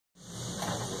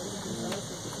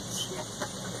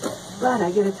But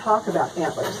I get to talk about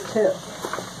antlers too.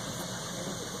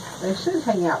 They should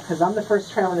hang out because I'm the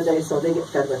first trail in the day, so they get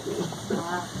fed with me.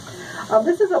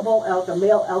 This is a bull elk, a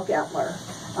male elk antler.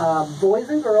 Boys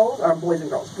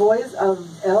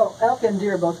of elk and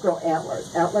deer both grow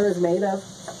antlers. Antler is made of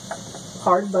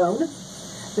hard bone.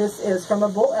 This is from a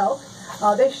bull elk.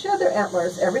 They shed their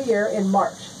antlers every year in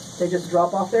March. They just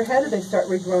drop off their head and they start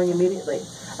regrowing immediately.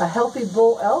 A healthy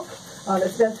bull elk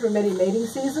that's been through many mating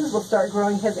seasons will start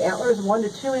growing his antlers 1 to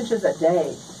 2 inches a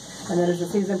day. And then as the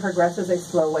season progresses, they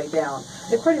slow way down.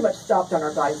 They pretty much stopped on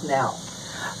our guys now.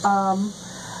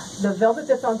 The velvet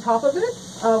that's on top of it,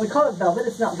 we call it velvet.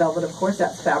 It's not velvet, of course,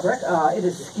 that's fabric. It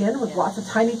is skin with lots of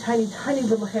tiny, tiny, tiny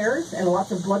little hairs and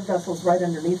lots of blood vessels right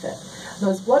underneath it.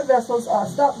 Those blood vessels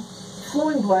stop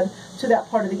flowing blood to that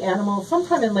part of the animal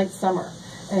sometime in late summer.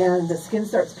 And the skin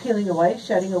starts peeling away,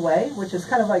 shedding away, which is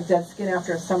kind of like dead skin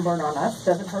after a sunburn on us.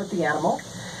 Doesn't hurt the animal.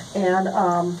 And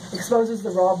exposes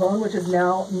the raw bone, which is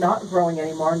now not growing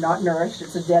anymore, not nourished.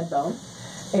 It's a dead bone.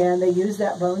 And they use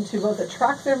that bone to both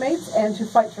attract their mates and to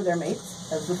fight for their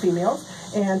mates, as the females.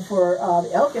 And for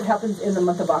the elk, it happens in the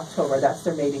month of October. That's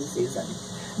their mating season.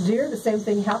 Deer, the same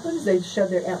thing happens. They shed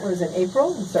their antlers in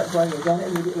April and start growing again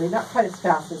immediately. Not quite as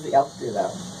fast as the elk do,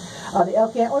 though. The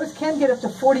elk antlers can get up to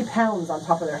 40 pounds on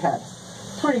top of their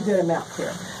heads. Pretty good amount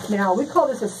here. Now, we call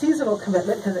this a seasonal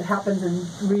commitment because it happens and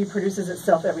reproduces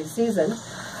itself every season.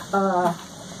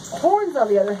 Horns, on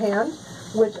the other hand,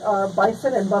 which our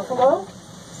bison and buffalo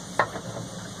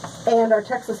and our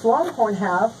Texas longhorn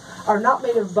have, are not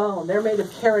made of bone. They're made of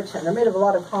keratin. They're made of a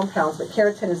lot of compounds, but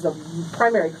keratin is the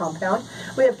primary compound.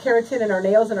 We have keratin in our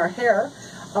nails and our hair.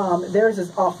 Theirs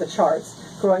is off the charts,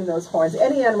 growing those horns.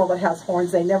 Any animal that has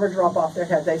horns, they never drop off their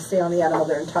head. They stay on the animal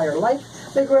their entire life.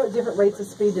 They grow at different rates of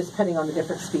speed depending on the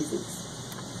different species.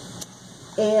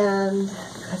 And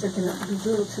guys are going to be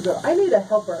brutal to go. I need a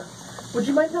helper. Would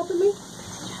you mind helping me?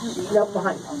 Nope,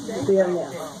 behind. The young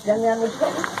man. Young man, would you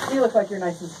help me? You look like you're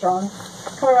nice and strong.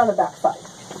 Come around the back side.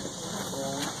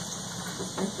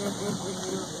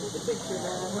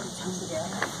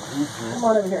 Come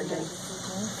on over here, James.